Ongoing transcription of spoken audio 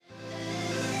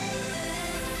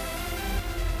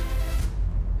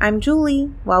I'm Julie.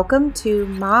 Welcome to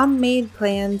Mom Made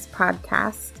Plans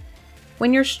podcast.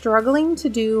 When you're struggling to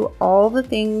do all the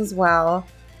things well,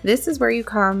 this is where you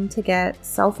come to get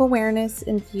self-awareness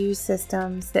infused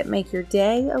systems that make your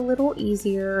day a little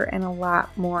easier and a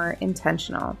lot more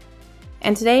intentional.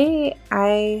 And today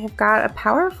I have got a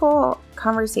powerful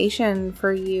conversation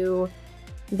for you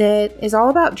that is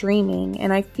all about dreaming.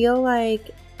 And I feel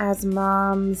like as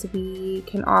moms, we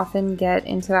can often get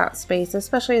into that space,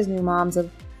 especially as new moms, of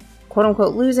quote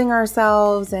unquote losing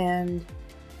ourselves. And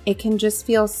it can just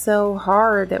feel so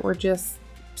hard that we're just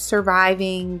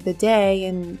surviving the day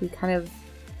and we kind of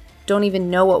don't even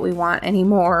know what we want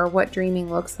anymore, or what dreaming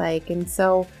looks like. And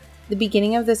so the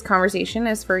beginning of this conversation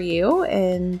is for you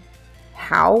and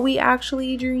how we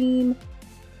actually dream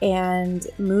and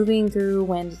moving through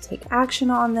when to take action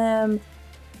on them,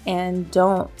 and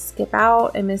don't skip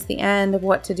out and miss the end of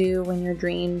what to do when your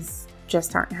dreams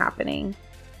just aren't happening.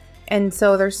 And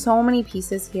so there's so many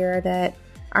pieces here that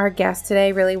our guest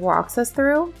today really walks us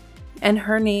through. And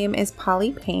her name is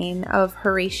Payne of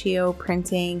Horacio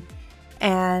Printing.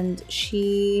 And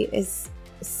she is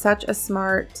such a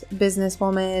smart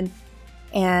businesswoman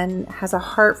and has a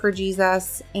heart for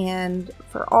Jesus and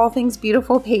for all things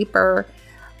beautiful paper.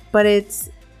 But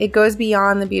it goes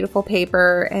beyond the beautiful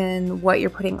paper and what you're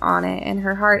putting on it. And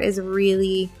her heart is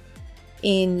really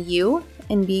in you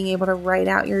and being able to write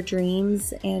out your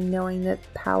dreams and knowing the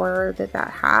power that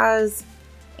has,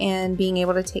 and being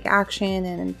able to take action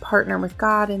and partner with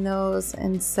God in those.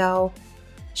 And so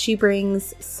she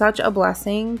brings such a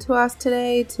blessing to us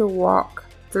today to walk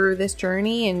through this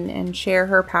journey and share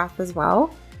her path as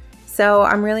well. So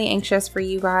I'm really anxious for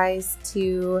you guys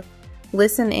to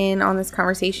listen in on this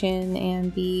conversation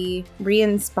and be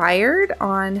re-inspired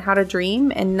on how to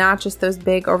dream, and not just those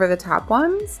big over-the-top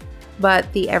ones,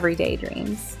 but the everyday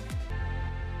dreams.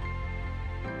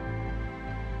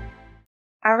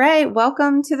 All right,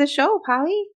 welcome to the show,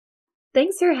 Polly.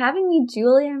 Thanks for having me,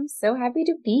 Julie. I'm so happy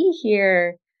to be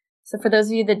here. So for those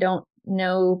of you that don't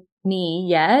know me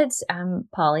yet, I'm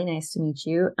Polly. Nice to meet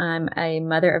you. I'm a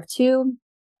mother of two,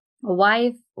 a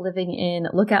wife living in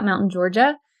Lookout Mountain,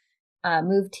 Georgia.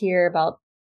 Moved here about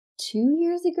 2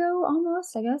 years ago,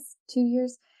 almost, I guess, 2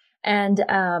 years. And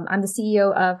I'm the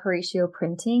CEO of Horacio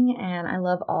Printing, and I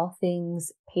love all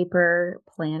things paper,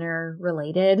 planner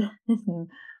related,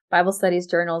 Bible studies,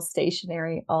 journals,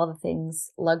 stationery, all the things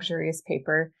luxurious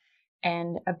paper,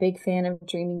 and a big fan of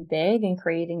dreaming big and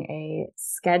creating a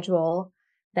schedule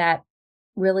that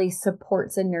really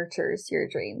supports and nurtures your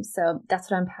dreams. So that's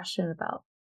what I'm passionate about.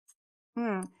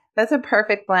 That's a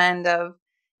perfect blend of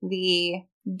the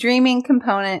dreaming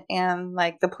component and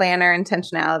like the planner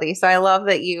intentionality. So I love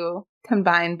that you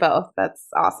combine both. That's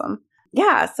awesome.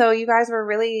 Yeah. So you guys were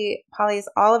really, Polly's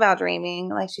all about dreaming,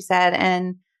 like she said.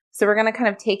 And so we're going to kind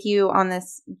of take you on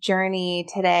this journey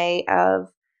today of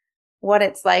what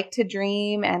it's like to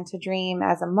dream and to dream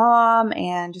as a mom,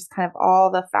 and just kind of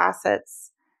all the facets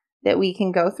that we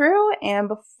can go through. And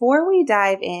before we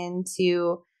dive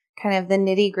into kind of the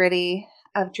nitty gritty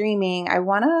of dreaming, I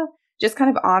want to just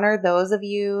kind of honor those of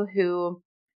you who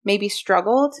maybe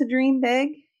struggle to dream big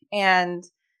and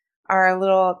are a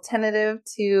little tentative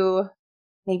to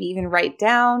maybe even write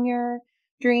down your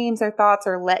dreams or thoughts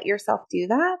or let yourself do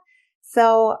that.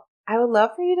 So I would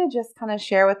love for you to just kind of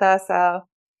share with us a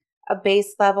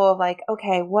base level of like,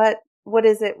 okay, what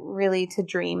is it really to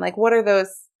dream? Like, what are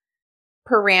those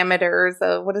parameters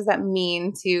of what does that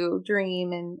mean to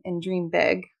dream and dream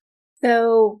big?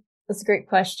 So that's a great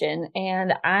question.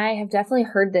 And I have definitely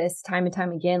heard this time and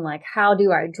time again, like, how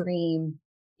do I dream?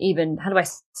 Even how do I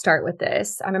start with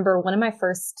this? I remember one of my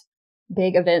first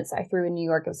big events I threw in New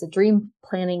York. It was a dream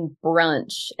planning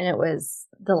brunch, and it was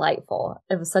delightful.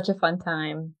 It was such a fun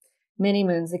time many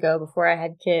moons ago before I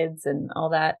had kids and all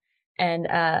that. And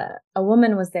a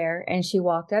woman was there, and she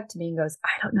walked up to me and goes,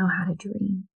 "I don't know how to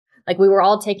dream." Like, we were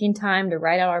all taking time to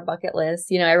write out our bucket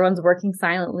list. Everyone's working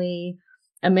silently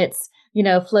amidst,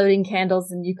 floating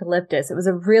candles and eucalyptus. It was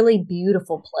a really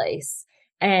beautiful place.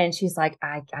 And she's like,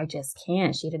 I just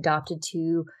can't. She'd adopted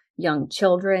two young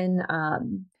children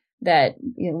that,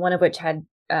 one of which had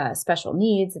special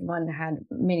needs, and one had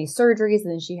many surgeries.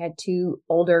 And then she had two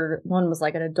older, one was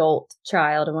like an adult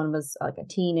child, and one was like a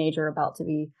teenager about to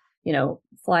be,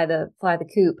 fly the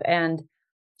coop. And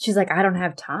she's like, I don't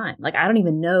have time. Like, I don't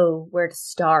even know where to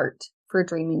start for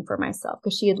dreaming for myself,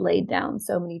 because she had laid down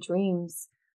so many dreams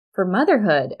for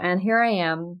motherhood. And here I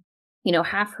am,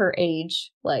 half her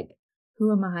age. Like,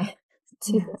 who am I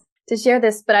to share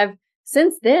this? But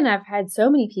since then I've had so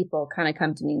many people kind of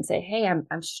come to me and say, hey,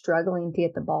 I'm struggling to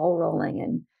get the ball rolling.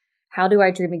 And how do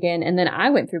I dream again? And then I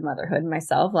went through motherhood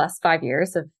myself. Last 5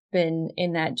 years have been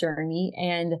in that journey.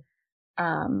 And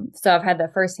so I've had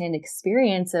the firsthand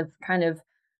experience of kind of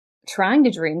trying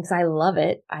to dream because I love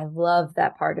it. I love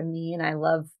that part of me and I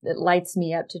love it lights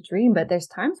me up to dream. But there's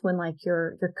times when like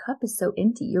your cup is so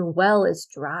empty, your well is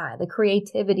dry, the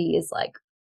creativity is like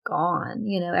gone,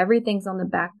 everything's on the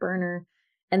back burner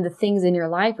and the things in your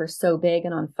life are so big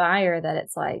and on fire that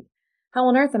it's like, how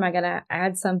on earth am I going to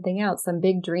add something else, some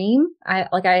big dream?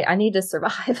 I need to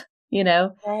survive,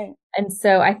 Right. And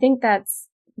so I think that's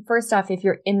first off, if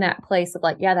you're in that place of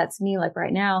like, yeah, that's me. Like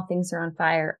right now, things are on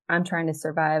fire. I'm trying to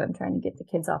survive. I'm trying to get the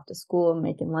kids off to school,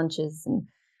 making lunches and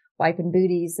wiping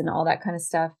booties and all that kind of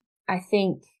stuff. I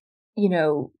think,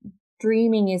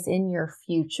 dreaming is in your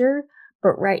future,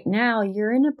 but right now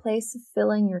you're in a place of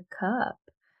filling your cup,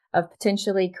 of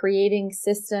potentially creating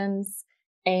systems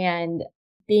and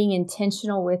being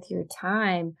intentional with your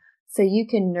time so you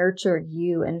can nurture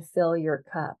you and fill your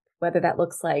cup, whether that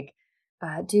looks like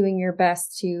doing your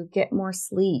best to get more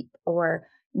sleep or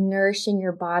nourishing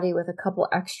your body with a couple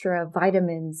extra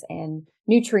vitamins and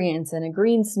nutrients and a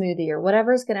green smoothie or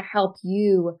whatever is going to help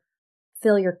you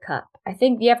fill your cup. I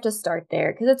think you have to start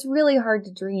there because it's really hard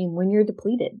to dream when you're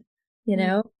depleted,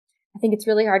 I think it's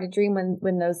really hard to dream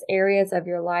when those areas of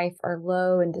your life are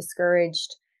low and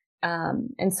discouraged.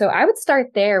 And so I would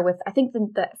start there with, I think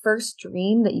the first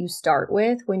dream that you start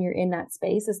with when you're in that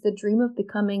space is the dream of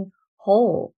becoming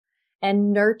whole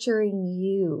and nurturing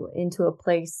you into a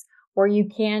place where you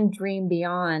can dream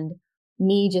beyond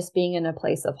me just being in a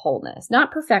place of wholeness,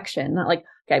 not perfection, not like,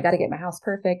 okay, I've got to get my house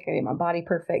perfect, got to get my body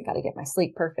perfect, got to get my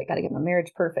sleep perfect, got to get my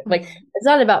marriage perfect. Like it's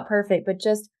not about perfect, but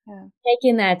just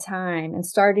taking that time and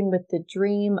starting with the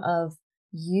dream of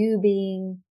you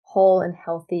being whole and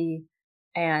healthy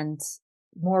and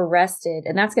more rested.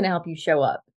 And that's going to help you show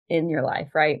up in your life,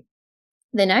 right?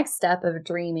 The next step of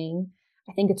dreaming,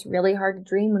 I think it's really hard to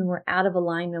dream when we're out of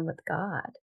alignment with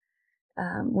God,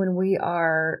 when we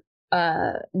are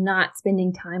not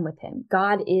spending time with him.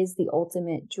 God is the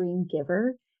ultimate dream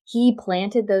giver. He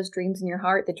planted those dreams in your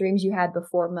heart, the dreams you had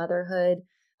before motherhood.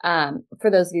 For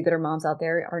those of you that are moms out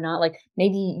there or not, like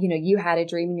maybe, you had a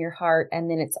dream in your heart and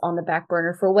then it's on the back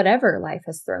burner for whatever life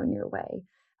has thrown your way.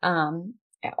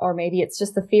 Or maybe it's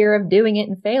just the fear of doing it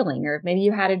and failing, or maybe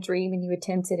you had a dream and you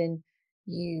attempted and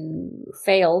you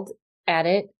failed at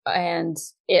it and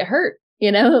it hurt,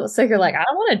 so you're like, I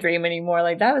don't want to dream anymore.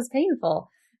 Like that was painful.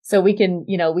 So we can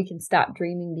stop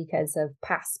dreaming because of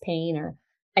past pain or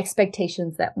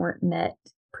expectations that weren't met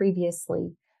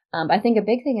previously. I think a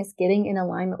big thing is getting in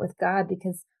alignment with God,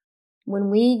 because when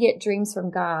we get dreams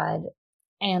from God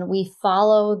and we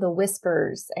follow the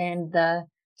whispers and the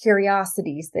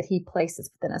curiosities that he places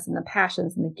within us and the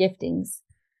passions and the giftings,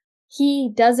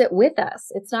 he does it with us.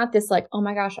 It's not this like, oh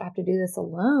my gosh, I have to do this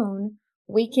alone.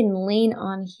 We can lean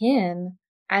on him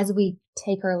as we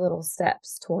take our little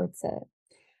steps towards it.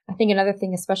 I think another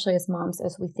thing, especially as moms,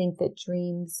 is we think that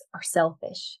dreams are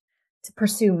selfish. To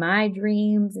pursue my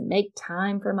dreams and make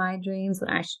time for my dreams when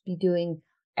I should be doing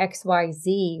X, Y,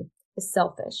 Z is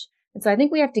selfish. And so I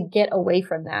think we have to get away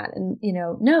from that. And,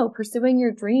 no, pursuing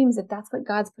your dreams, if that's what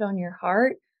God's put on your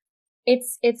heart,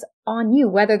 it's on you,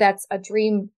 whether that's a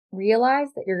dream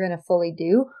realized that you're going to fully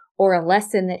do or a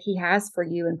lesson that he has for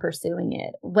you in pursuing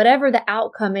it. Whatever the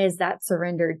outcome is, that's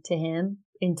surrendered to him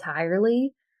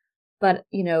entirely. But,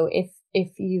 if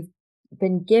you've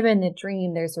been given the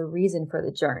dream, there's a reason for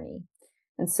the journey.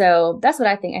 And so that's what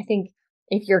I think. I think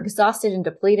if you're exhausted and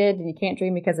depleted and you can't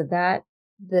dream because of that,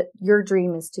 your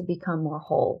dream is to become more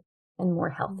whole and more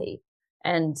healthy.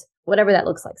 And whatever that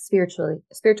looks like,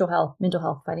 spiritual health, mental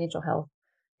health, financial health,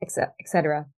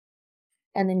 etc.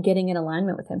 And then getting in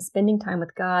alignment with him, spending time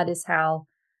with God is how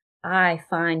I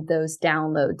find those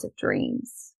downloads of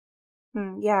dreams.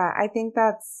 Yeah, I think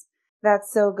that's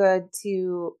so good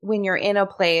to when you're in a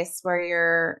place where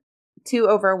you're too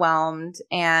overwhelmed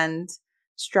and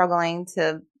struggling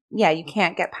to, you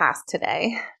can't get past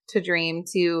today to dream,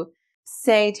 to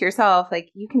say to yourself, like,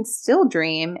 you can still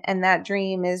dream. And that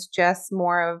dream is just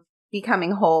more of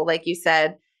becoming whole, like you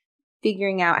said,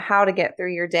 figuring out how to get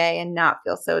through your day and not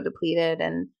feel so depleted.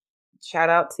 And shout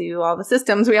out to all the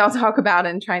systems we all talk about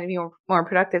and trying to be more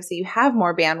productive so you have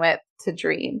more bandwidth to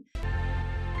dream.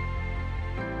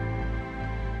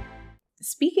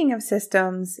 Speaking of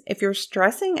systems, if you're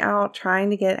stressing out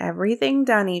trying to get everything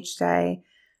done each day,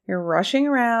 you're rushing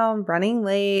around, running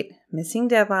late, missing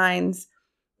deadlines,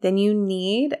 then you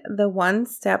need the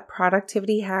one-step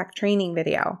productivity hack training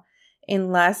video.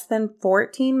 In less than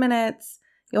 14 minutes,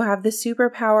 you'll have the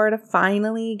superpower to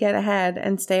finally get ahead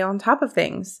and stay on top of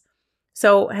things.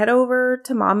 So head over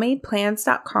to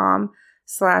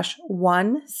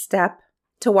mommadeplans.com/one-step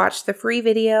to watch the free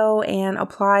video and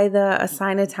apply the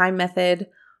assign a time method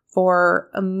for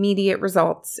immediate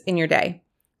results in your day.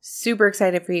 Super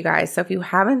excited for you guys. So if you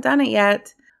haven't done it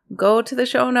yet, go to the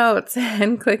show notes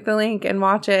and click the link and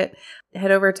watch it.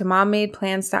 Head over to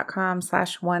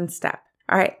mommadeplans.com/one-step.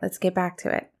 All right, let's get back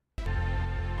to it.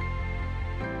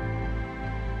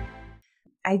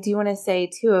 I do want to say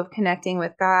too of connecting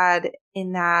with God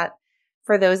in that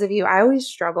for those of you, I always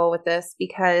struggle with this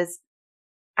because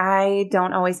I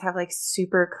don't always have like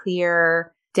super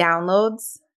clear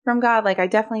downloads from God. Like I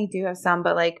definitely do have some,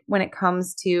 but like when it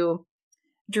comes to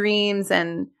dreams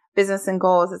and business and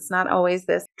goals, it's not always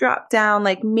this drop down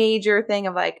like major thing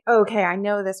of like, okay, I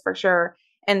know this for sure.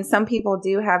 And some people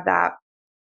do have that.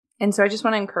 And so I just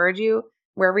want to encourage you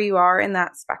wherever you are in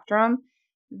that spectrum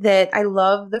that I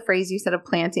love the phrase you said of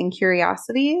planting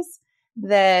curiosities,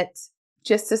 that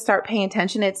just to start paying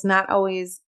attention, it's not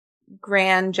always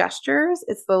grand gestures.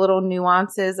 It's the little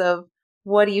nuances of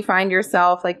what do you find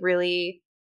yourself like really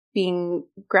being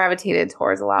gravitated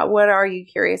towards a lot? What are you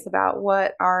curious about?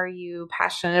 What are you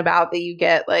passionate about that you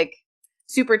get like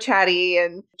super chatty?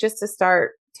 And just to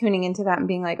start tuning into that and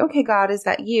being like, okay, God, is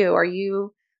that you? Are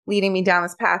you leading me down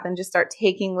this path? And just start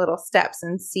taking little steps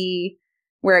and see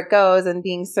where it goes and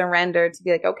being surrendered to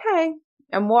be like, okay,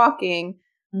 I'm walking.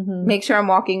 Make sure I'm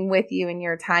walking with you in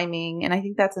your timing. And I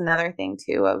think that's another thing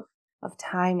too of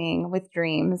timing with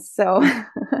dreams. So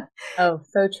Oh,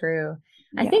 so true.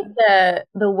 I yeah. think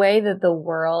the way that the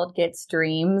world gets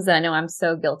dreams, and I know I'm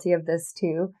so guilty of this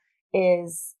too,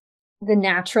 is the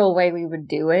natural way we would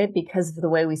do it because of the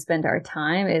way we spend our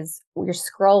time is we're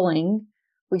scrolling,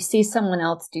 we see someone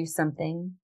else do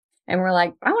something, and we're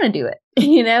like, I want to do it.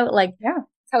 Like Yeah.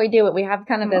 that's how we do it. We have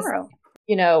kind of this, Tomorrow.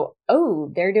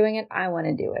 oh, they're doing it, I want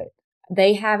to do it.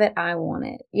 They have it, I want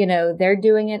it. They're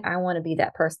doing it, I want to be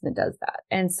that person that does that.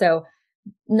 And so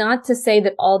not to say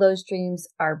that all those dreams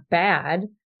are bad,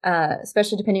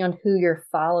 especially depending on who you're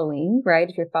following, right?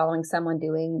 If you're following someone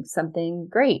doing something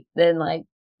great, then like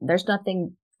there's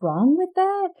nothing wrong with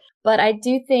that. But I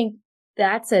do think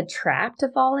that's a trap to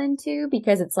fall into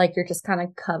because it's like you're just kind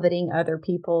of coveting other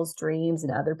people's dreams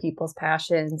and other people's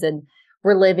passions. And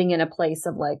we're living in a place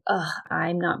of like, oh,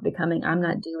 I'm not becoming, I'm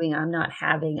not doing, I'm not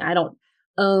having, I don't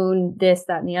own this,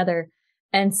 that, and the other.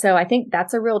 And so I think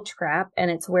that's a real trap.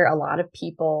 And it's where a lot of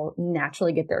people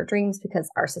naturally get their dreams because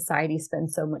our society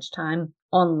spends so much time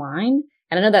online.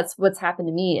 And I know that's what's happened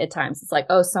to me at times. It's like,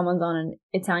 oh, someone's on an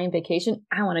Italian vacation.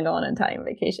 I want to go on an Italian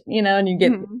vacation, and you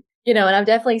get, and I've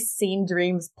definitely seen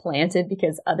dreams planted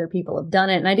because other people have done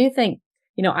it. And I do think,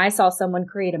 I saw someone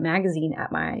create a magazine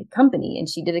at my company and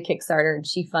she did a Kickstarter and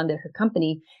she funded her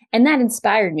company. And that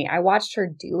inspired me. I watched her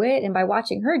do it. And by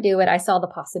watching her do it, I saw the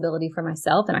possibility for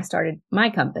myself and I started my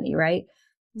company, right?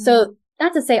 So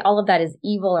not to say all of that is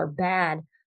evil or bad,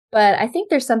 but I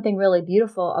think there's something really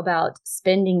beautiful about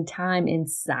spending time in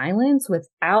silence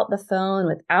without the phone,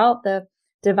 without the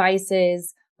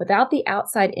devices, without the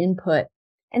outside input,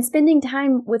 and spending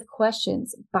time with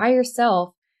questions by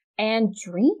yourself and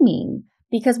dreaming.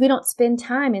 Because we don't spend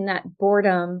time in that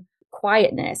boredom,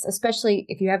 quietness, especially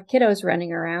if you have kiddos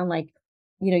running around, like,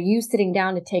 you sitting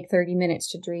down to take 30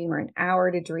 minutes to dream or an hour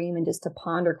to dream and just to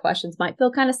ponder questions might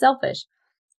feel kind of selfish.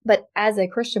 But as a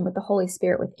Christian with the Holy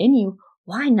Spirit within you,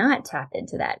 why not tap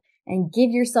into that and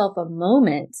give yourself a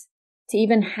moment to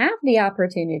even have the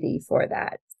opportunity for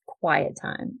that quiet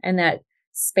time and that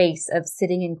space of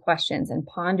sitting in questions and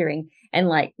pondering and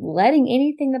like letting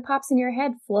anything that pops in your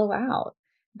head flow out.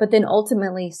 But then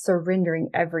ultimately surrendering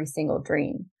every single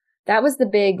dream. That was the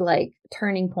big like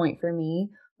turning point for me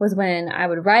was when I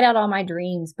would write out all my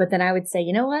dreams, but then I would say,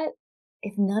 you know what?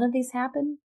 If none of these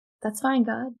happen, that's fine,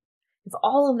 God. If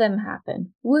all of them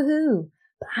happen, woohoo.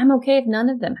 But I'm okay if none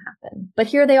of them happen. But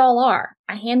here they all are.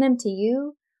 I hand them to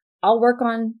you. I'll work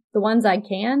on the ones I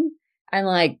can and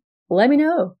like, let me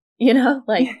know,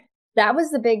 like that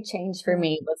was the big change for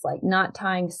me was like not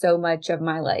tying so much of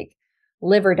my like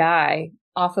live or die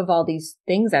off of all these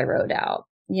things I wrote out,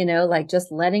 like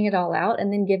just letting it all out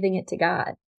and then giving it to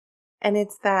God. And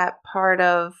it's that part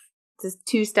of this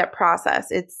 2-step process.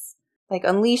 It's like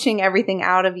unleashing everything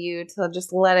out of you to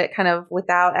just let it kind of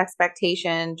without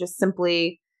expectation, just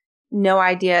simply no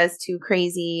idea is too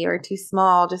crazy or too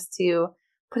small, just to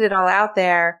put it all out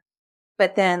there.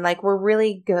 But then like we're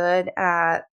really good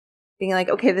at being like,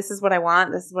 okay, this is what I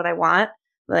want. This is what I want.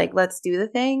 Like, let's do the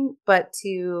thing. But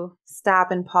to stop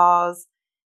and pause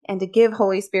and to give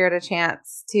Holy Spirit a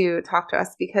chance to talk to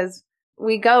us because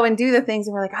we go and do the things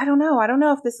and we're like, I don't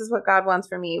know if this is what God wants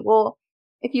for me. Well,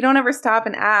 if you don't ever stop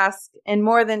and ask, and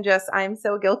more than just, I'm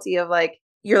so guilty of like,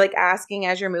 you're like asking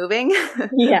as you're moving.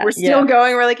 Yeah. We're Yeah. still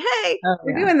going. We're like, hey, Oh,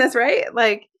 we're yeah. doing this, right?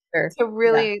 Like Sure. to Yeah.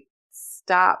 really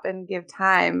stop and give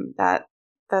time,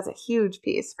 that's a huge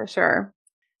piece for sure.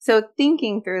 So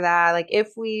thinking through that, like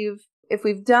if we've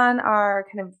done our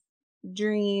kind of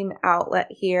dream outlet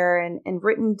here and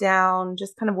written down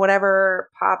just kind of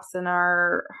whatever pops in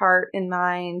our heart and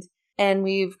mind, and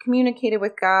we've communicated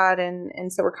with God,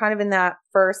 and so we're kind of in that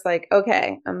first, like,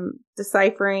 okay, I'm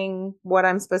deciphering what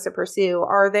I'm supposed to pursue.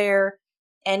 Are there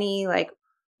any like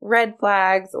red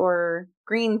flags or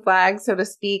green flags, so to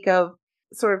speak, of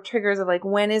sort of triggers of like,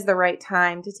 when is the right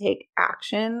time to take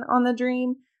action on the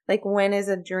dream? Like, when is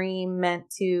a dream meant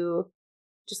to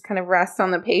just kind of rest on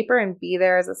the paper and be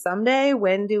there as a someday?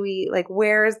 When do we, like,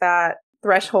 where is that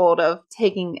threshold of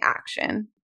taking action?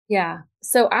 Yeah.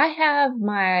 So I have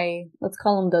my, let's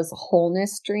call them those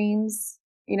wholeness dreams.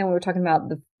 We were talking about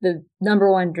the number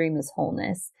one dream is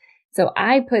wholeness. So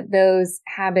I put those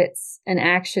habits and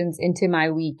actions into my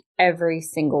week every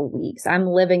single week. So I'm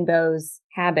living those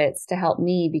habits to help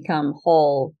me become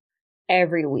whole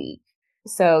every week.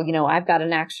 So, I've got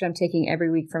an action I'm taking every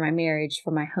week for my marriage,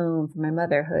 for my home, for my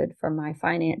motherhood, for my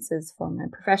finances, for my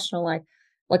professional life.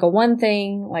 Like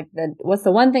what's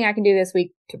the one thing I can do this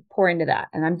week to pour into that?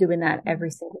 And I'm doing that every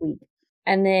single week.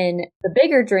 And then the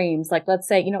bigger dreams, like let's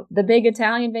say, the big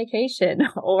Italian vacation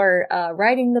or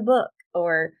writing the book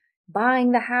or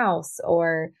buying the house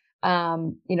or,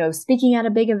 speaking at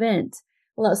a big event.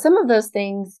 Well, some of those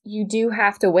things you do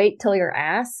have to wait till you're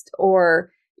asked, or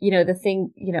the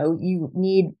thing, you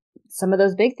need some of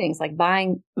those big things like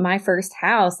buying my first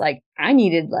house. Like I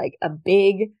needed like a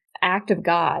big act of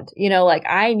God, like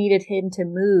I needed him to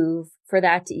move for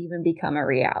that to even become a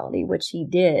reality, which he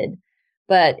did.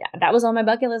 But that was on my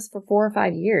bucket list for 4 or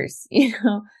 5 years,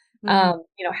 Mm-hmm.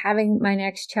 Having my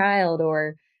next child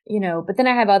or, but then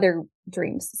I have other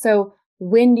dreams. So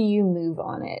when do you move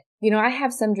on it? I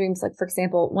have some dreams, like, for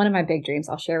example, one of my big dreams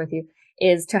I'll share with you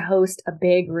is to host a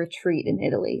big retreat in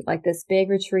Italy, like this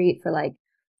big retreat for like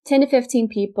 10 to 15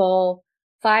 people,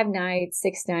 5 nights,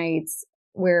 6 nights,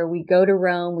 where we go to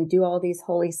Rome, we do all these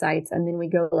holy sites, and then we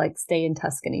go like stay in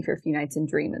Tuscany for a few nights and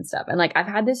dream and stuff. And like, I've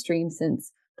had this dream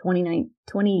since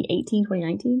 2018,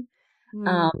 2019.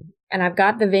 And I've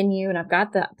got the venue and I've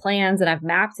got the plans and I've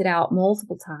mapped it out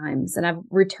multiple times and I've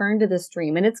returned to this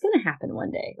dream and it's going to happen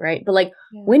one day. Right. But like,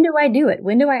 Yeah. when do I do it?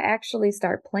 When do I actually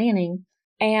start planning?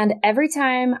 And every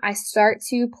time I start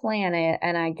to plan it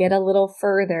and I get a little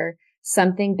further,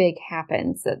 something big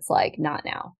happens that's like, not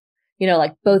now.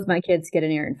 Like both my kids get an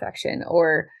ear infection,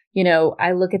 or,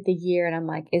 I look at the year and I'm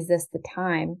like, is this the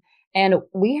time? And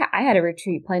I had a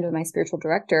retreat planned with my spiritual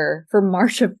director for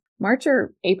March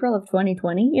or April of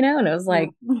 2020, and it was like,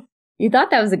 Yeah. you thought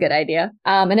that was a good idea.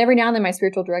 And every now and then my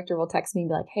spiritual director will text me and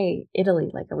be like, hey, Italy,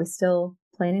 like, are we still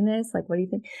planning this? Like, what do you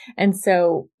think? And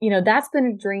so, that's been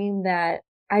a dream that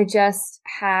I just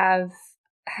have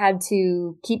had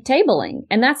to keep tabling,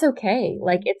 and that's okay.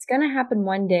 Like, it's going to happen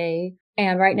one day.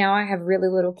 And right now I have really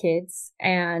little kids,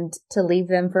 and to leave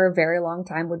them for a very long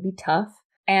time would be tough.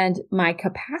 And my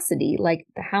capacity, like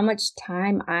how much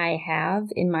time I have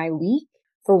in my week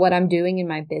for what I'm doing in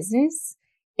my business,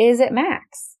 is at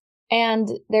max. And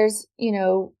there's,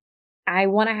 I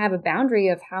want to have a boundary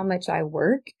of how much I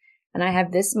work. And I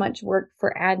have this much work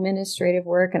for administrative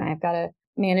work, and I've got to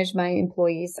manage my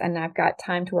employees, and I've got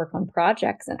time to work on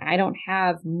projects, and I don't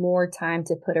have more time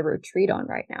to put a retreat on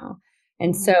right now.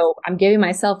 And so I'm giving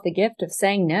myself the gift of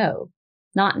saying no,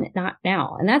 not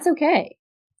now. And that's okay,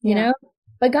 Yeah.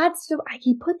 but God still,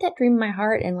 he put that dream in my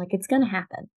heart, and like, it's going to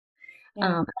happen. Yeah.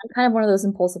 I'm kind of one of those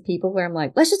impulsive people where I'm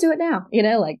like, let's just do it now,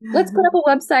 like, let's put up a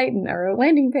website or a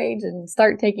landing page and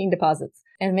start taking deposits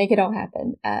and make it all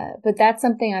happen. But that's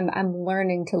something I'm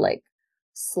learning to like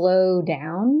slow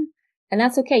down, and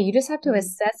that's okay. You just have to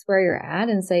assess where you're at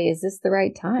and say, is this the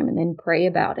right time? And then pray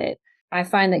about it. I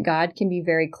find that God can be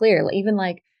very clear. Even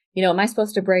like, am I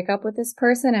supposed to break up with this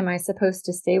person? Am I supposed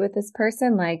to stay with this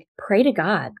person? Like, pray to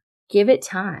God, give it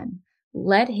time,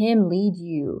 let him lead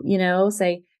you,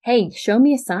 say, hey, show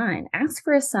me a sign, ask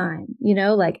for a sign,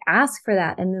 like ask for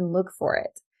that and then look for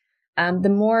it. The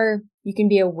more you can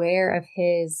be aware of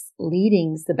his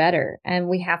leadings, the better. And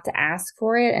we have to ask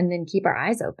for it and then keep our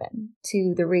eyes open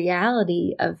to the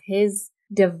reality of his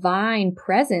divine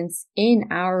presence in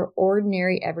our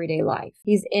ordinary everyday life.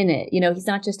 He's in it. He's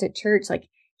not just at church, like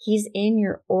he's in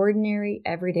your ordinary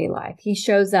everyday life. He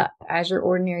shows up as your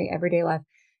ordinary everyday life.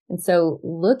 And so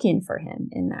looking for him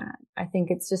in that, I think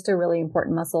it's just a really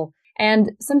important muscle.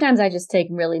 And sometimes I just take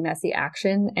really messy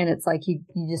action, and it's like you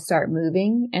just start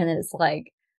moving, and it's like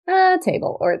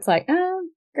table, or it's like,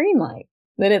 green light.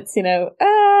 Then it's, so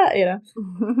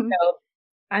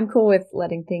I'm cool with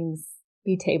letting things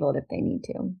be tabled if they need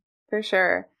to. For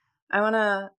sure. I want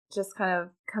to just kind of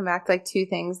come back to like two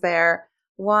things there.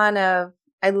 One of,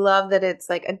 I love that it's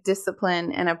like a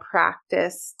discipline and a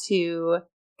practice to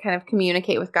kind of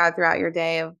communicate with God throughout your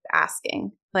day of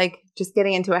asking, like just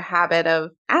getting into a habit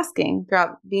of asking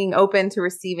throughout, being open to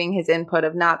receiving his input,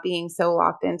 of not being so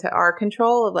locked into our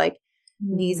control of like,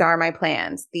 these are my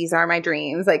plans. These are my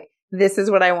dreams. Like, this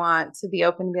is what I want, to be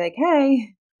open to be like, hey,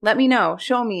 let me know,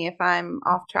 show me if I'm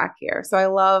off track here. So I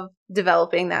love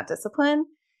developing that discipline.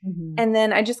 Mm-hmm. And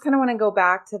then I just kind of want to go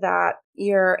back to that,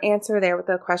 your answer there with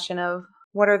the question of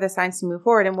what are the signs to move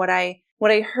forward. And what I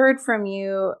heard from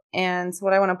you, and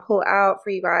what I want to pull out for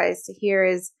you guys to hear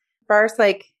is, first,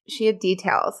 like, she had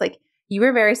details. Like, you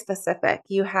were very specific.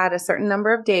 You had a certain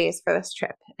number of days for this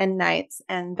trip and nights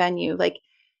and venue. Like,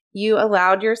 you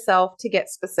allowed yourself to get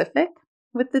specific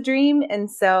with the dream.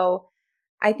 And so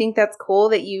I think that's cool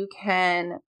that you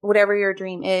can, whatever your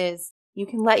dream is, you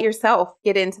can let yourself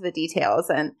get into the details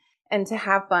and to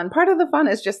have fun. Part of the fun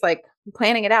is just like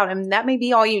planning it out. And that may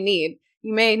be all you need.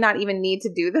 You may not even need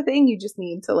to do the thing. You just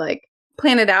need to like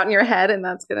plan it out in your head, and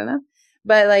that's good enough.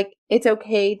 But like, it's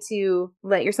okay to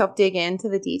let yourself dig into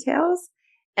the details.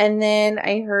 And then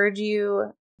I heard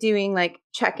you doing like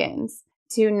check-ins,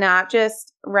 to not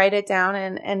just write it down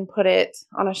and put it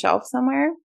on a shelf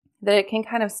somewhere, that it can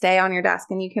kind of stay on your desk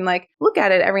and you can like look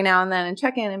at it every now and then and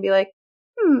check in and be like,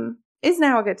 is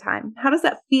now a good time? How does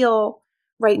that feel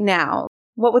right now?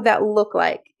 What would that look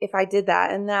like if I did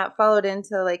that? And that followed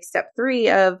into like step 3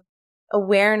 of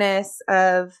awareness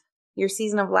of your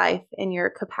season of life and your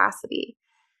capacity.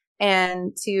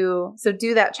 And so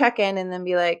do that check-in and then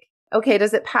be like, okay,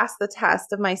 does it pass the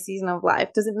test of my season of life?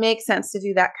 Does it make sense to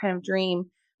do that kind of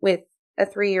dream with a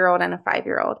 3-year-old and a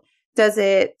 5-year-old? Does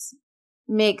it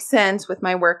make sense with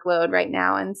my workload right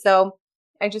now? And so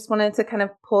I just wanted to kind of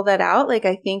pull that out. Like,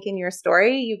 I think in your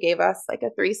story, you gave us like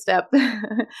a 3-step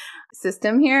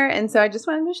system here. And so I just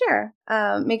wanted to share,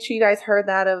 make sure you guys heard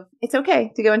that, of it's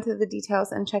okay to go into the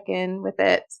details and check in with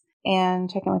it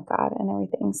and check in with God and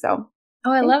everything. So,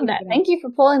 oh, I love that. Thank you for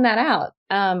pulling that out.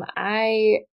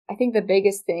 I think the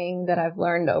biggest thing that I've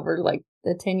learned over like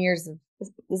the 10 years of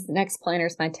this next planner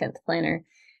is my 10th planner,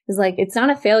 is like, it's not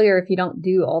a failure if you don't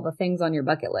do all the things on your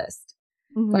bucket list.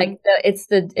 Mm-hmm. Like it's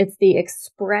the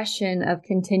expression of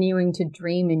continuing to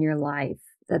dream in your life.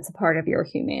 That's a part of your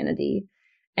humanity.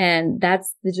 And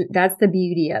that's the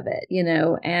beauty of it,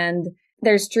 and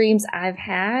there's dreams I've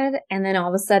had, and then all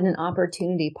of a sudden an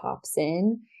opportunity pops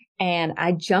in and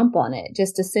I jump on it,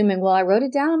 just assuming, well, I wrote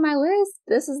it down on my list.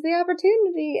 This is the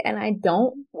opportunity. And I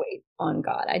don't wait on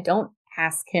God. I don't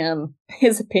ask him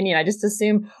his opinion. I just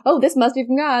assume, oh, this must be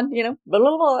from God, blah,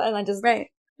 blah, blah, and I just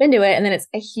into it. And then it's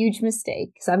a huge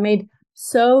mistake. So I've made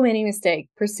so many mistakes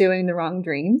pursuing the wrong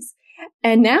dreams.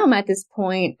 And now I'm at this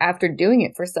point, after doing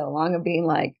it for so long, of being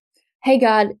like, hey,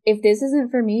 God, if this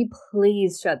isn't for me,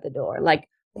 please shut the door. Like,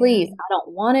 please, I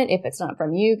don't want it if it's not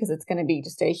from you, because it's going to be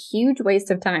just a huge waste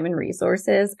of time and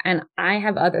resources. And I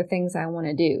have other things I want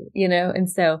to do, And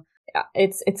so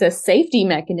it's a safety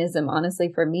mechanism,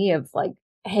 honestly, for me, of like,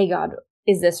 hey, God,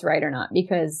 is this right or not?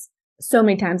 Because so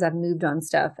many times I've moved on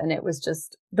stuff and it was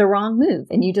just the wrong move,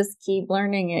 and you just keep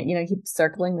learning it, keep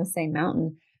circling the same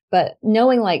mountain. But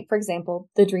knowing, like, for example,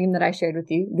 the dream that I shared with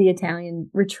you, the Italian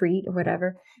retreat or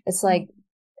whatever, it's like,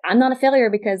 I'm not a failure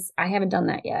because I haven't done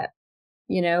that yet,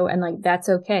 and like, that's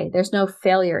okay. There's no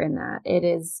failure in that. It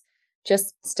is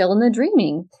just still in the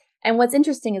dreaming. And what's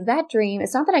interesting is that dream,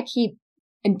 it's not that I keep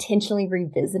intentionally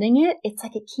revisiting it. It's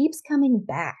like, it keeps coming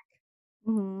back.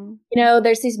 Mm-hmm.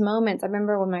 There's these moments. I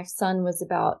remember when my son was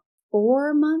about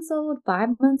 4 months old, 5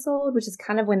 months old, which is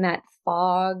kind of when that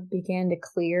fog began to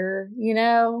clear,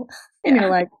 and you're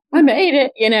like, I made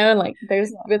it, and like,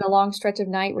 there's been a long stretch of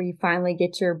night where you finally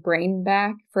get your brain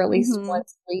back for at least one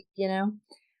sleep,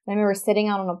 I remember sitting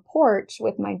out on a porch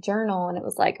with my journal, and it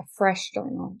was like a fresh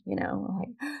journal,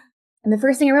 like, and the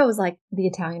first thing I wrote was like the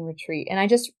Italian retreat. And I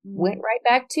just went right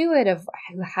back to it, of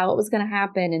how it was going to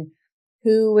happen and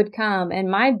who would come. And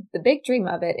the big dream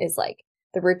of it is like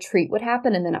the retreat would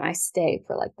happen, and then I stay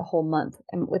for like the whole month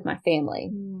and with my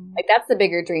family. Like, that's the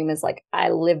bigger dream, is like, I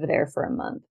live there for a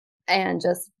month and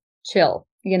just chill,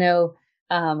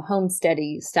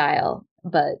 homesteady style,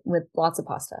 but with lots of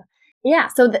pasta. Yeah.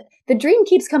 So the dream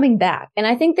keeps coming back. And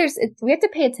I think we have to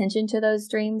pay attention to those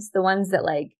dreams, the ones that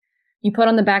like you put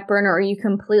on the back burner, or you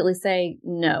completely say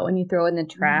no and you throw in the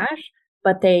trash,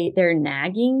 but they're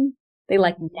nagging. They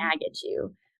like nag at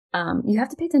you. You have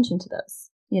to pay attention to those.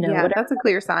 Yeah, whatever. that's a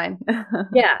clear sign.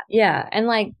 Yeah. Yeah. And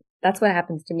like, that's what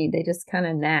happens to me. They just kind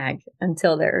of nag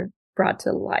until they're brought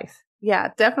to life. Yeah,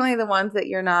 definitely the ones that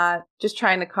you're not just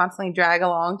trying to constantly drag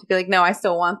along to be like, no, I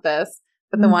still want this.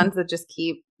 But the Mhm. ones that just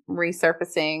keep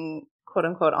resurfacing, quote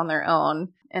unquote, on their own.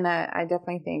 And I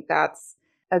definitely think that's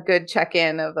a good check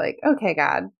in of like, okay,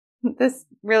 God, this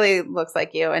really looks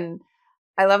like you. And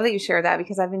I love that you share that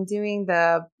because I've been doing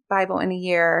the Bible in a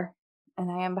year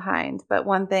and I am behind. But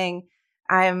one thing,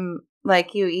 I'm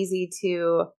like you, easy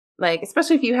to like,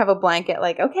 especially if you have a blanket,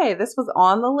 like, okay, this was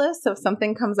on the list. So if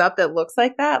something comes up that looks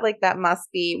like that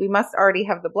must be, we must already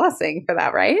have the blessing for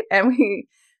that, right? And we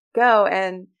go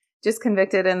and just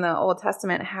convicted in the Old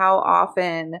Testament how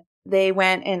often they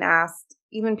went and asked,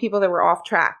 even people that were off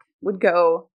track would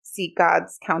go seek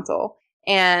God's counsel.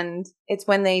 And it's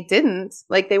when they didn't,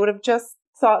 like they would have just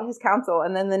sought his counsel.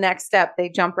 And then the next step, they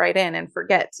jump right in and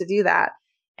forget to do that.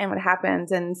 And what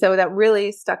happens. And so that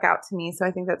really stuck out to me. So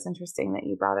I think that's interesting that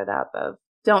you brought it up of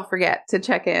don't forget to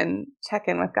check in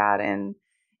with God and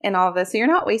all of this. So you're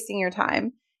not wasting your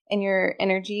time and your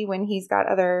energy when he's got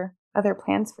other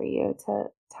plans for you to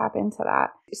tap into that.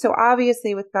 So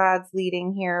obviously with God's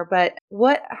leading here, but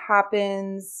what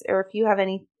happens, or if you have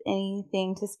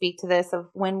anything to speak to this of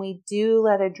when we do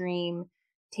let a dream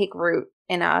take root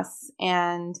in us,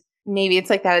 and maybe it's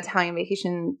like that Italian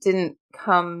vacation didn't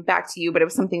come back to you, but it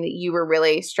was something that you were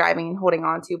really striving and holding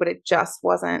on to, but it just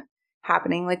wasn't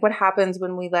happening. Like what happens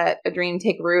when we let a dream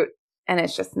take root and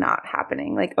it's just not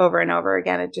happening, like over and over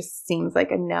again? It just seems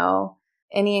like a no.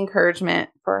 Any encouragement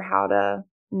for how to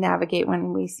navigate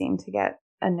when we seem to get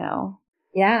a no?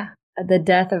 Yeah. The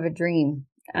death of a dream.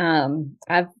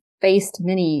 I've faced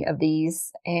many of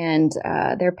these and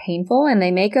they're painful and they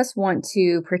make us want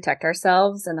to protect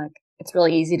ourselves. And like, it's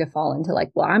really easy to fall into like,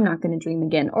 well, I'm not going to dream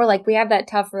again. Or like we have that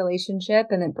tough relationship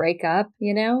and then break up,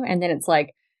 and then it's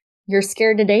like, you're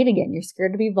scared to date again. You're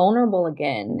scared to be vulnerable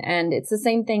again. And it's the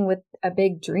same thing with a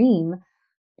big dream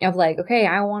of like, okay,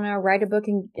 I want to write a book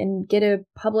and get a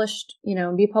published, be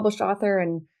a published author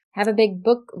and have a big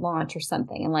book launch or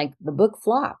something. And like the book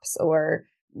flops or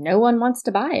no one wants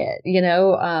to buy it,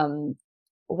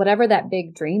 whatever that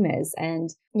big dream is.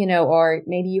 And, or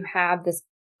maybe you have this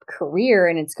career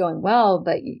and it's going well,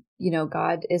 but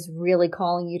God is really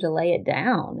calling you to lay it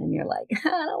down. And you're like, I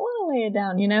don't want to lay it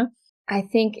down. I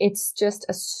think it's just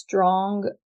a strong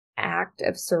act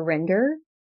of surrender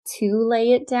to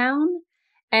lay it down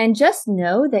and just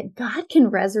know that God can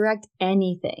resurrect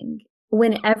anything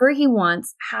whenever he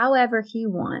wants, however he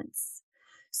wants.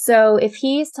 So if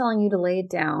he's telling you to lay it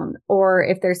down, or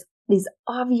if there's these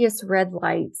obvious red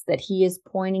lights that he is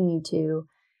pointing you to,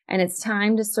 and it's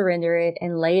time to surrender it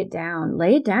and lay it down,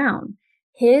 lay it down.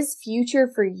 His future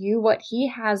for you, what he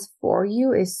has for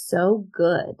you is so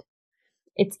good.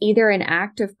 It's either an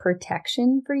act of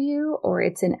protection for you, or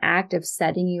it's an act of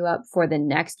setting you up for the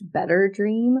next better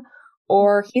dream,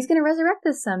 or he's going to resurrect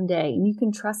this someday and you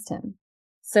can trust him.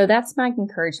 So that's my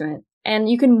encouragement. And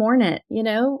you can mourn it,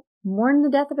 mourn the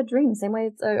death of a dream. Same way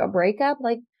it's a breakup.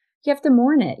 Like you have to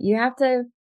mourn it. You have to,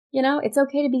 it's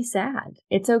okay to be sad.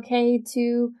 It's okay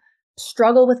to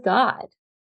struggle with God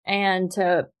and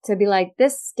to be like,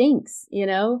 this stinks,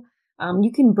 you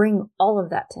can bring all of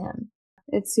that to him.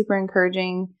 It's super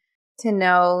encouraging to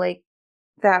know like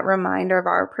that reminder of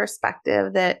our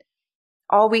perspective that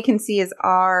all we can see is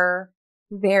our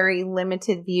very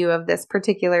limited view of this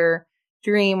particular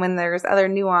dream when there's other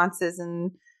nuances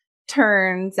and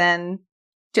turns. And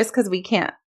just because we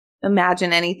can't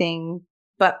imagine anything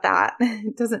but that,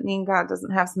 it doesn't mean God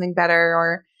doesn't have something better.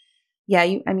 Or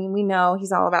we know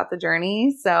he's all about the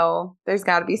journey. So there's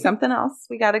got to be something else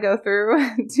we got to go through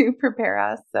to prepare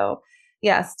us. So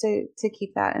yes, to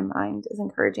keep that in mind is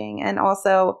encouraging. And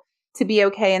also to be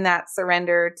okay in that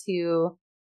surrender to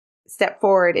step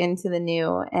forward into the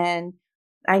new. And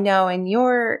I know in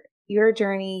your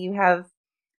journey, you have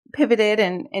pivoted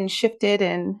and shifted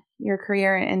in your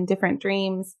career and different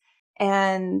dreams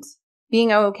and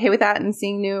being okay with that and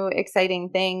seeing new exciting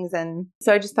things. And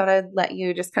so I just thought I'd let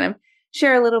you just kind of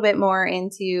share a little bit more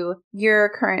into your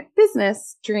current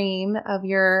business dream of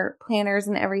your planners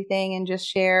and everything, and just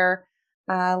share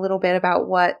a little bit about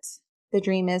what the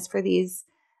dream is for these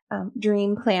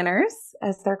dream planners,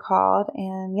 as they're called.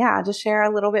 And yeah, just share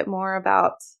a little bit more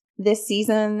about this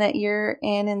season that you're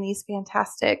in and these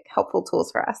fantastic, helpful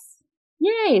tools for us.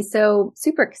 Yay. So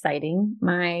super exciting.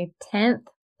 My 10th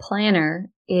planner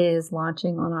is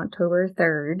launching on October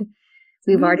 3rd.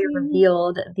 We've already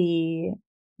revealed the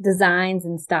designs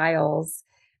and styles.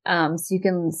 So you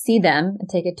can see them and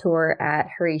take a tour at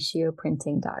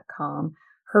HoracioPrinting.com.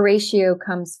 Horatio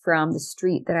comes from the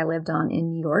street that I lived on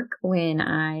in New York when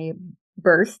I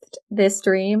birthed this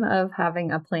dream of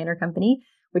having a planner company,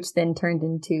 which then turned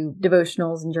into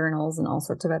devotionals and journals and all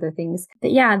sorts of other things.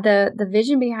 But yeah, the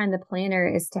vision behind the planner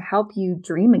is to help you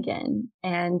dream again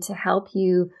and to help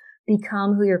you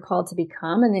become who you're called to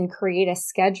become, and then create a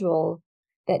schedule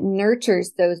that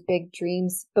nurtures those big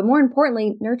dreams, but more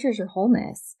importantly, nurtures your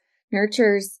wholeness,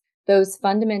 nurtures those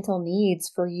fundamental needs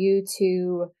for you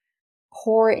to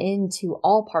pour into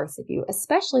all parts of you,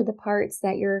 especially the parts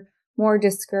that you're more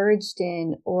discouraged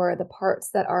in, or the parts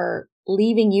that are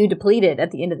leaving you depleted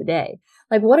at the end of the day.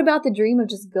 Like, what about the dream of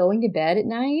just going to bed at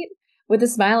night with a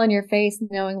smile on your face,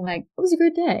 knowing like, it was a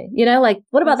good day? Like,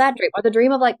 what about that dream? Or the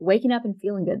dream of like waking up and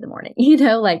feeling good in the morning?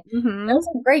 Like, those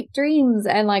are great dreams.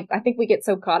 And like, I think we get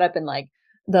so caught up in like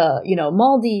the,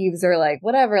 Maldives or like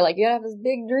whatever, like you have this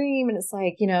big dream and it's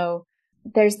like,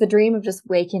 there's the dream of just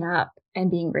waking up and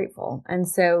being grateful. And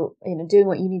so, doing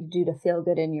what you need to do to feel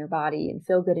good in your body and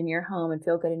feel good in your home and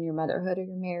feel good in your motherhood or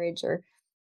your marriage or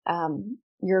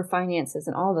your finances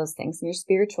and all those things in your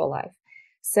spiritual life.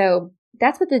 So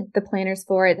that's what the planner's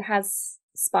for. It has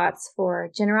spots for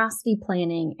generosity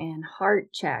planning and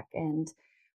heart check and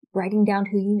writing down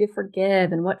who you need to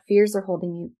forgive and what fears are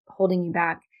holding you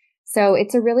back. So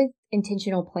it's a really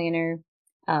intentional planner.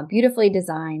 Beautifully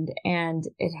designed, and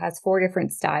it has 4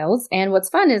 different styles. And what's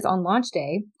fun is on launch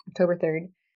day, October 3rd,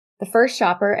 the first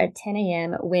shopper at 10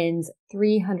 a.m. wins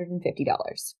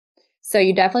 $350. So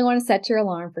you definitely want to set your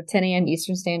alarm for 10 a.m.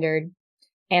 Eastern Standard.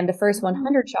 And the first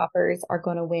 100 shoppers are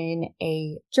going to win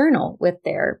a journal with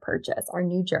their purchase, our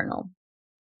new journal.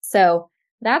 So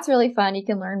that's really fun. You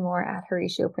can learn more at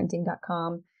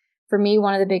HoracioPrinting.com. For me,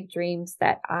 one of the big dreams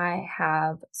that I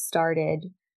have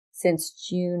started since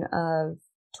June of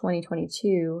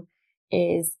 2022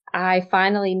 is I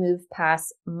finally moved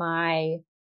past my,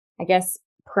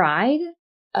 pride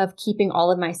of keeping all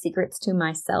of my secrets to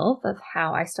myself of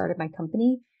how I started my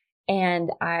company.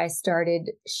 And I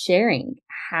started sharing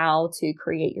how to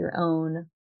create your own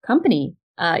company,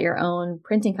 your own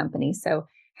printing company. So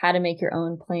how to make your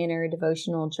own planner,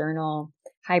 devotional journal,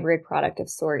 hybrid product of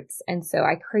sorts. And so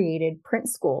I created Print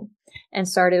School and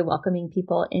started welcoming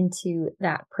people into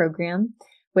that program,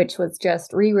 which was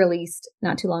just re-released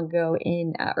not too long ago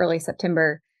in early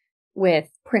September with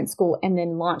Print School and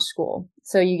then Launch School.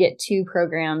 So you get 2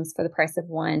 programs for the price of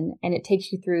one, and it takes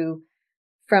you through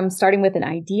from starting with an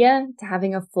idea to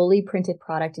having a fully printed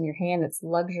product in your hand that's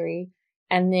luxury,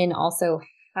 and then also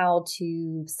how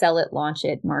to sell it, launch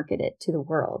it, market it to the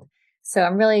world. So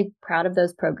I'm really proud of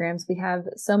those programs. We have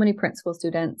so many Print School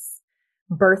students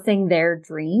birthing their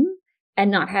dream and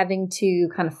not having to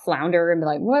kind of flounder and be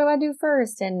like, what do I do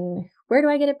first? And where do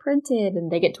I get it printed?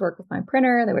 And they get to work with my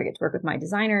printer. They get to work with my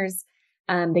designers.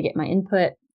 They get my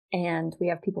input. And we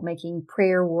have people making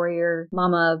prayer warrior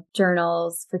mama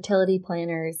journals, fertility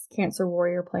planners, cancer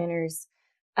warrior planners,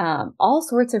 all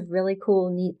sorts of really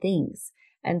cool, neat things.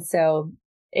 And so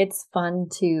it's fun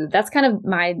that's kind of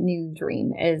my new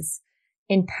dream, is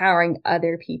empowering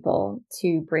other people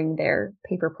to bring their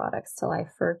paper products to life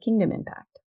for kingdom impact.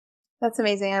 That's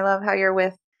amazing. I love how you're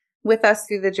with us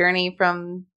through the journey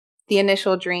from the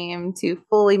initial dream to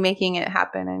fully making it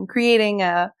happen and creating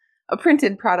a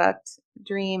printed product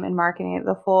dream and marketing it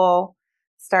the full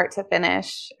start to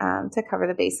finish to cover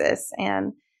the basis.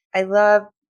 And I love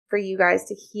for you guys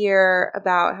to hear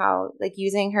about how like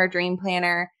using her dream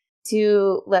planner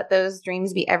to let those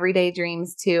dreams be everyday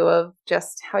dreams too, of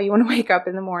just how you want to wake up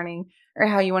in the morning or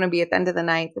how you want to be at the end of the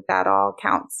night, that all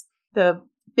counts. The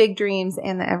big dreams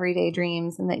and the everyday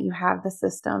dreams, and that you have the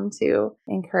system to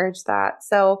encourage that.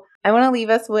 So I want to leave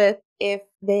us with, if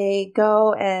they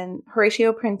go and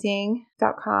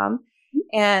HoracioPrinting.com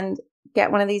and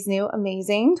get one of these new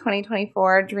amazing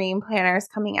 2024 dream planners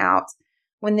coming out,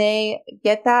 when they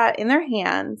get that in their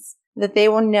hands, that they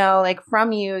will know, like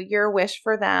from you, your wish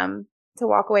for them to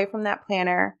walk away from that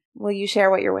planner. Will you share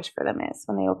what your wish for them is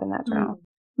when they open that journal?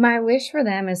 My wish for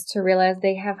them is to realize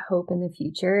they have hope in the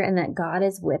future and that God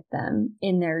is with them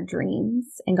in their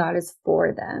dreams and God is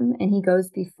for them and He goes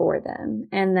before them,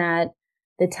 and that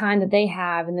the time that they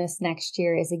have in this next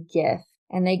year is a gift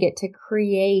and they get to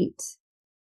create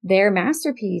their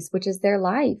masterpiece, which is their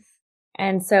life.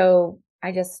 And so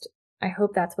I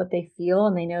hope that's what they feel,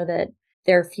 and they know that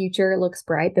their future looks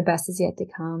bright, the best is yet to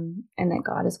come, and that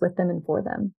God is with them and for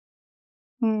them.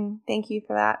 Thank you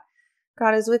for that.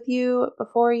 God is with you,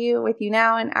 before you, with you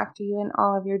now, and after you in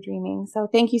all of your dreaming. So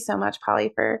thank you so much,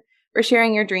 Polly, for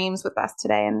sharing your dreams with us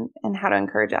today and how to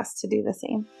encourage us to do the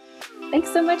same.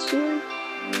 Thanks so much, Julie.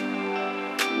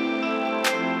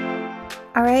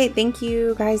 All right. Thank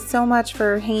you guys so much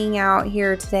for hanging out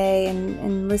here today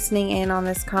and listening in on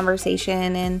this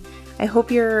conversation. And I hope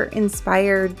you're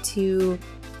inspired to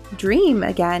dream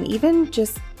again, even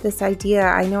just this idea.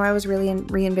 I know I was really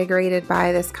reinvigorated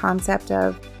by this concept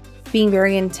of being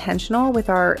very intentional with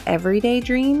our everyday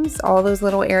dreams, all those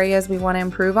little areas we want to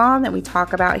improve on that we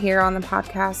talk about here on the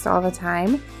podcast all the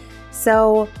time.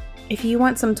 So if you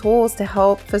want some tools to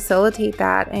help facilitate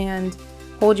that and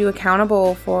hold you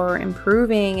accountable for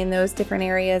improving in those different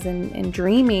areas and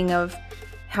dreaming of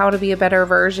how to be a better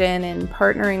version and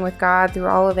partnering with God through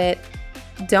all of it,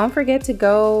 don't forget to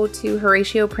go to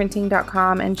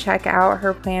HoracioPrinting.com and check out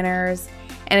her planners.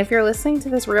 And if you're listening to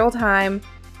this real time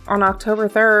on October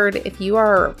 3rd, if you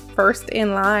are first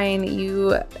in line,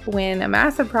 you win a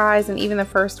massive prize and even the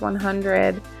first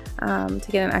 100 to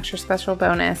get an extra special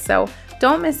bonus. So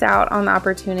don't miss out on the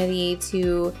opportunity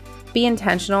to be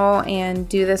intentional and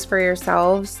do this for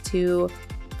yourselves to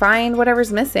find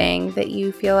whatever's missing that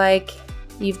you feel like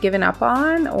you've given up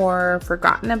on or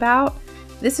forgotten about.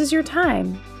 This is your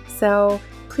time. So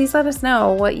please let us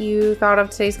know what you thought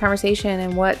of today's conversation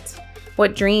and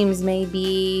what dreams may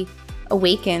be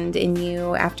awakened in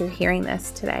you after hearing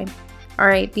this today. All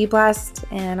right, be blessed,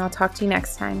 and I'll talk to you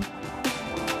next time.